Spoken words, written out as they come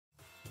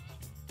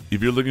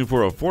If you're looking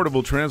for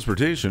affordable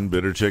transportation,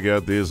 better check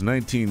out this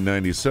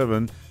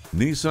 1997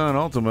 Nissan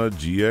Altima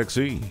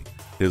GXE.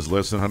 It's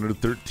less than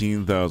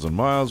 113,000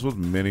 miles with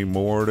many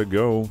more to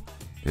go.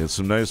 It has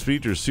some nice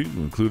features too,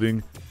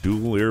 including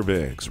dual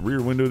airbags,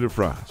 rear window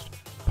defrost,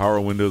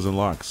 power windows and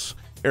locks,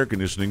 air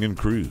conditioning and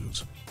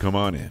cruise. Come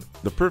on in.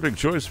 The perfect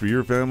choice for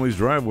your family's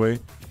driveway,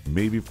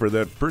 maybe for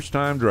that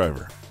first-time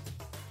driver.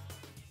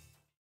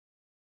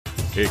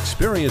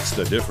 Experience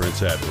the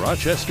difference at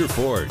Rochester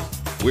Ford.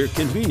 We're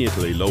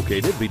conveniently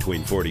located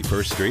between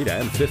 41st Street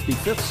and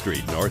 55th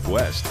Street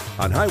Northwest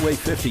on Highway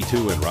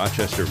 52 in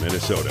Rochester,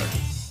 Minnesota.